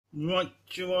Right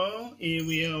you are, here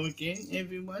we are again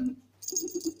everyone.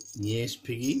 Yes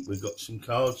Piggy, we've got some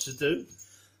cards to do,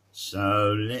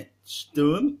 so let's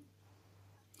do them.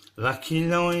 Lucky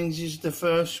Lines is the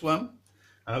first one.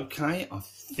 Okay, I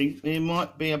think there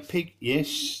might be a pig.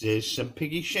 Yes, there's some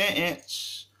Piggy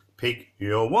shout-outs. Pig,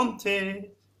 you're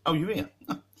wanted. Oh, you're here.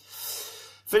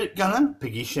 Philip Gunner,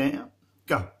 Piggy shout-out.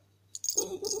 Go.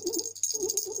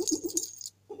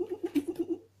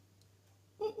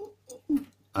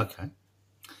 Okay.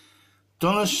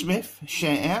 Donna Smith,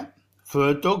 shout-out for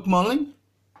her dog Molly.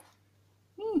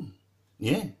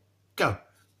 Yeah, go.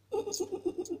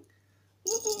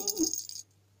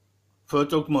 For her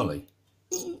dog Molly.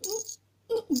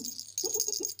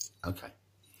 Okay.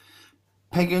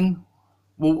 Pagan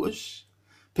Waters,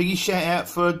 Piggy shout-out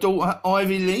for her daughter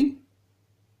Ivy Lee.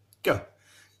 Go.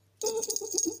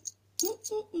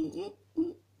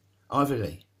 Ivy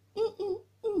Lee.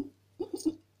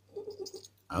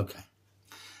 Okay.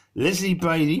 Leslie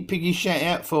Brady, Piggy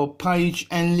shout-out for Paige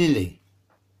and Lily.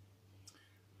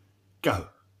 Go.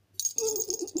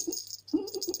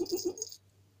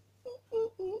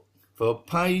 For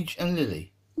Paige and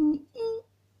Lily.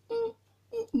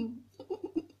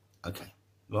 Okay.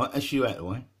 Right, that's you out of the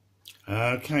way.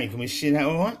 Okay, can we see that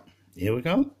all right? Here we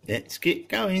go. Let's get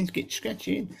going. Let's get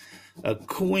scratching. A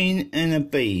coin and a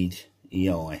bead.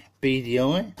 Eye. Beady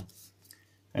eye.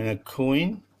 And a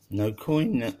coin. No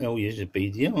coin. No, oh, here's a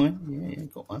beady eye. Yeah,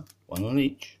 got one. One on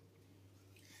each.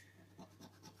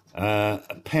 A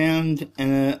pound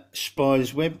and a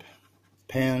spider's web.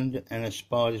 Pound and a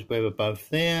spider's web are both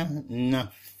there.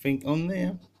 Nothing on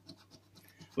there.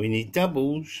 We need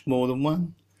doubles, more than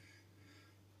one.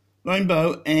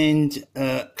 Rainbow and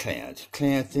cloud.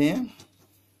 Cloud there.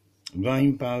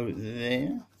 Rainbow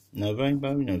there. No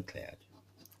rainbow, no cloud.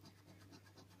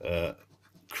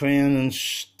 Crown and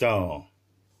star.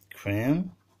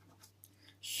 Crown.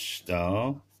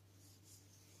 Star.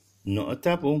 Not a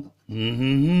double. That'll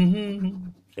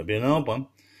be an odd one.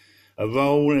 A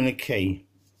roll and a key.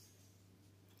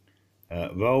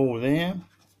 Roll there.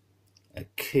 A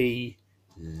key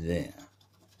there.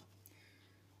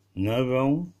 No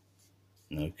roll.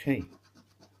 No key.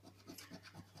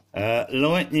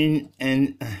 Lightning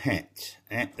and a hat.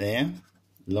 Hat there.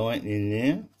 Lightning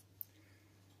there.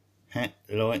 Hat,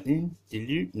 lightning.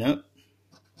 Dilute. No.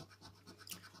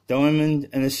 Diamond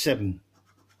and a 7.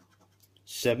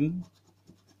 7.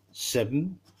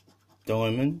 7.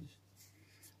 Diamond.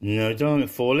 No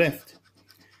diamond. 4 left.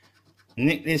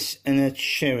 Necklace and a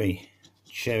cherry.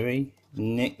 Cherry.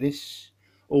 Necklace.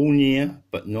 All near,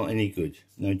 but not any good.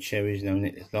 No cherries, no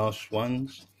necklace. Last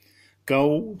ones.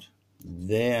 Gold.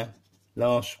 There.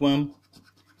 Last one.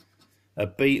 A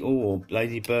beetle or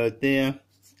ladybird there.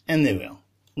 And there we are.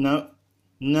 No.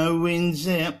 No wins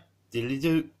there. Dilly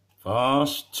do.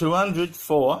 Fast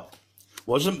 204.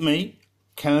 Wasn't me.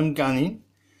 Callum Gunning.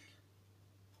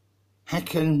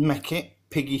 Hack and Mackett.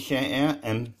 Piggy shout out.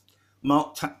 And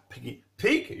Mark Tuck Piggy.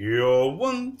 Pig, you're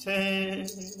wanted.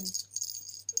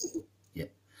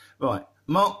 Right,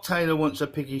 Mark Taylor wants a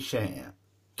Piggy shout-out.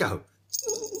 Go.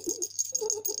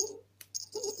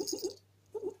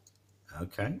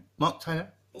 Okay, Mark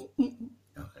Taylor.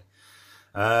 Okay.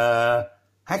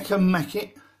 Hacker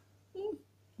Mackett.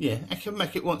 Yeah, Hacker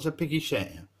Mackett wants a Piggy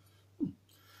shout-out.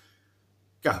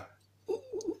 Go.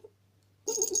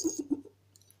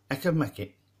 Hacker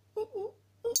Mackett.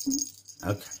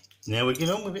 Okay, now we get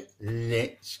on with it.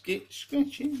 Let's get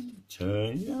scratching.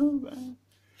 Turn it over.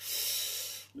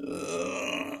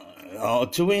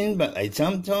 Hard to win, but they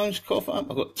sometimes cough up.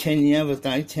 I got 10 the other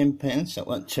day, £10. That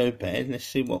wasn't too bad. Let's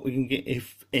see what we can get,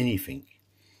 if anything.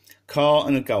 Car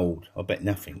and a gold. I bet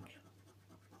nothing.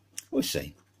 We'll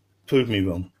see. Prove me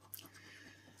wrong.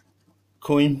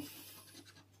 Coin.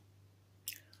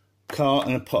 Car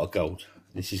and a pot of gold.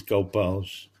 This is gold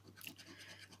bars.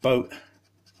 Boat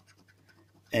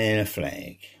and a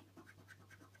flag.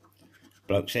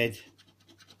 Bloke's head.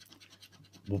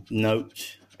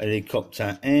 Note.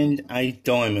 Helicopter and a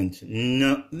diamond.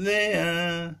 Not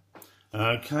there.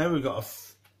 Okay, we've got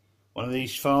one of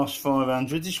these fast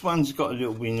 500. This one's got a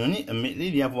little win on it, admittedly.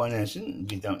 The other one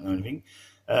hasn't. We don't know anything.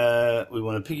 We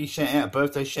want a Piggy shout out,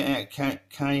 birthday shout out,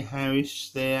 Kay Harris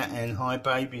there, and Hi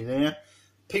Baby there.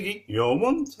 Piggy, you're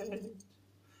wanted.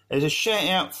 There's a shout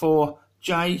out for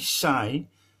Jay Say.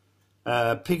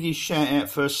 Piggy shout out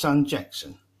for her son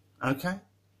Jackson. Okay,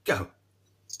 go.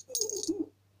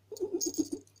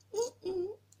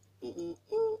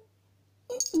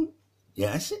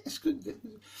 Yeah, that's it. That's good.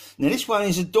 Now this one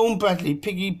is a Dawn Bradley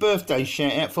Piggy birthday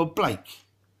shout out for Blake.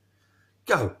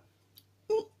 Go.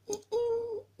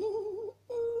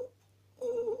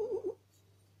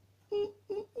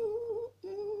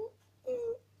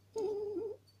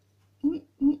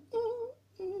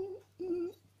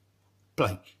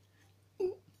 Blake.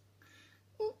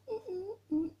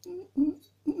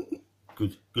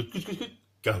 Good.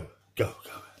 Go.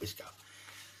 Let's go.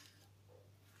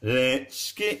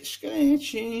 Let's get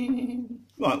scratching.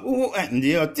 Right, well, what happened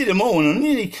here? I did them all and I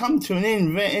nearly come to an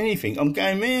end without anything. I'm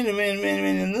going round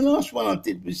and the last one I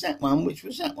did was that one. Which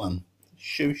was that one?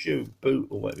 Shoe, boot,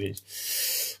 or whatever it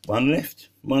is. One left.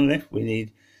 We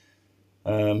need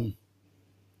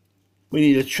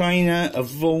a trainer, a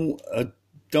vault, a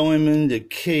diamond, a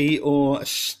key, or a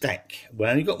stack. We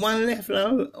only got one left,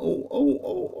 though.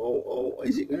 Oh,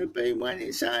 is it going to be one?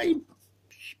 It's a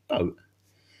boat.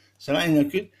 So that ain't no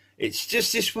good. It's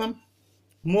just this one.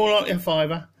 More like a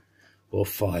fiver or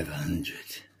 500.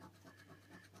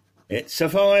 It's a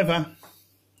fiver.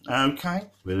 Okay,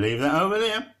 we'll leave that over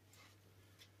there.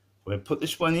 We'll put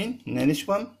this one in. Now this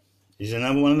one is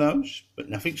another one of those, but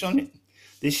nothing's on it.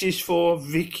 This is for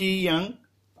Vicky Young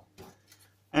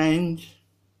and...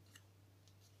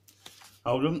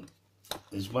 Hold on.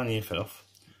 There's one here fell off.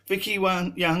 Vicky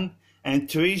Young and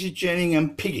Teresa Jennings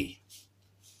and Piggy.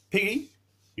 Piggy?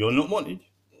 You're not wanted.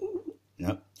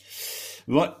 No.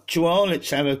 Right, Joel,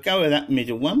 let's have a go at that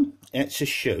middle one. That's a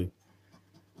shoe.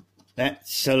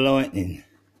 That's a lightning.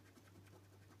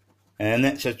 And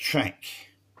that's a track.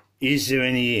 Is there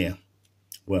any here?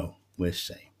 Well, we'll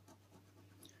see.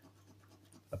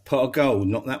 A pot of gold,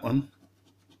 not that one.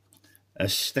 A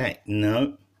stack,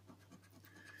 no.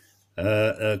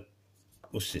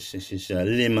 What's this? This is a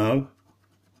limo.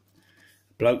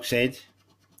 Bloke's head.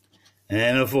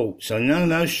 And a vault. So none of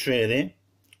those three are there.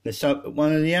 Let's hope that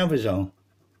one of the others are.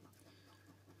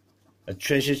 A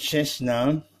treasure chest,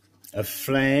 no. A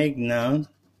flag, no.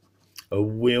 A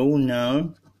wheel,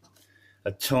 no.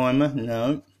 A timer,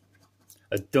 no.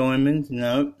 A diamond,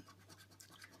 no.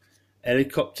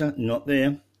 Helicopter, not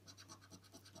there.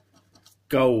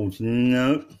 Gold,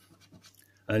 no.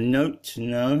 A note,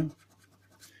 no.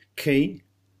 Key,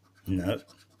 no.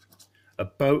 A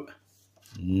boat,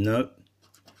 no.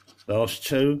 Last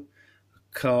two. A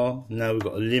car, no, we've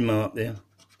got a limo up there.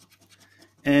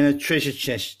 And a treasure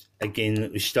chest, again,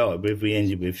 that we started with, we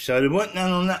ended with. So there weren't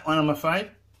none on that one, I'm afraid.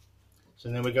 So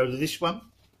now we go to this one.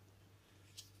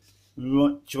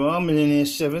 Right, Joanne, Millionaire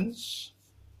Sevens.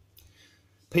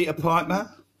 Peter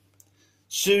Piper.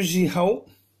 Susie Holt.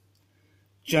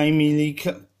 Jamie Lee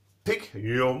Pick,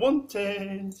 you're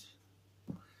wanted.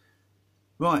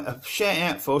 Right, a shout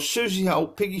out for Susie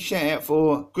Holt. Piggy shout out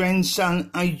for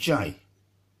grandson AJ.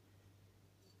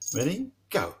 Ready?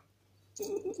 Go.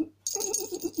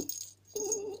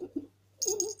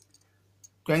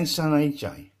 Grandson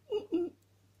AJ.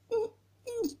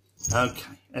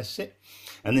 Okay, that's it.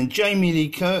 And then Jamie Lee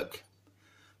Kirk.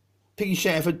 Piggy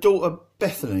shout out for daughter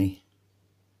Bethany.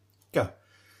 Go.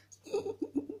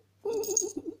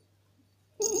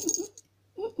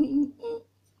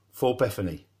 For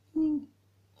Bethany.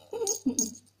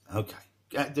 Okay.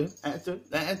 That'll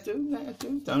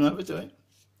do. Don't overdo it.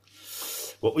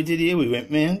 What we did here, we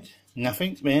went round.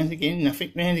 Nothing, round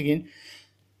again.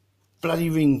 Bloody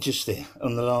ring just there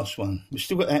on the last one. We've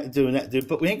still got that to do and that to do,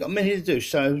 but we ain't got many to do,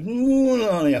 so more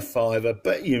likely a fiver,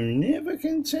 but you never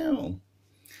can tell.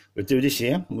 We'll do this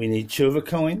here. We need two of a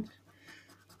kind.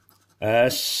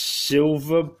 A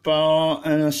silver bar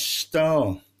and a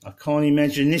star. I can't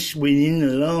imagine this winning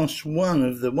the last one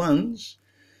of the ones.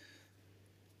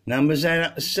 Numbers add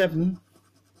up to 7,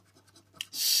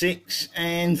 6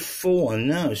 and 4.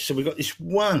 No, so we got this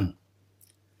one.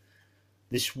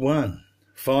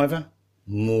 Fiver,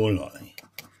 more likely.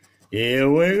 Here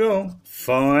we go.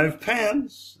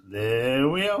 £5. There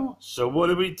we are. So what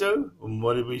did we do and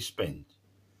what did we spend?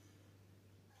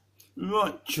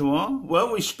 Right, Joanne.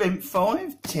 Well, we spent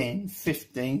 5, 10,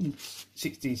 15,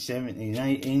 16, 17,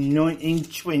 18, 19,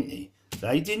 20.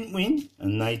 They didn't win,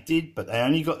 and they did, but they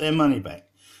only got their money back.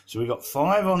 So we got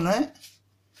 5 on that,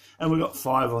 and we got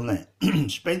 5 on that.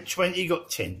 Spent 20, got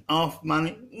 10. Half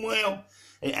money. Well,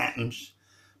 it happens.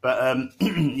 But,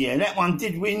 yeah, that one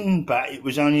did win, but it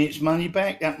was only its money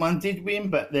back. That one did win,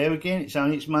 but there again, it's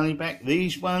only its money back.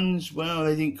 These ones, well,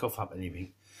 they didn't cough up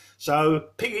anything. So,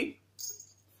 Piggy.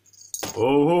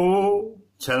 Oh,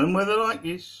 tell them whether they like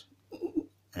this.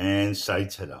 And say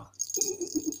ta-da.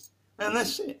 And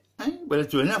that's it. Eh? We'll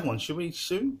do another one, shall we,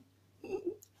 Sue?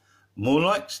 More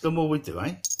likes, the more we do,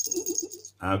 eh?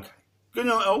 Okay. Good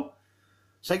night, all.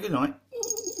 Say good night.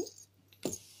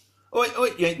 Oi,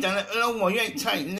 you ain't done it a long while. You ain't taken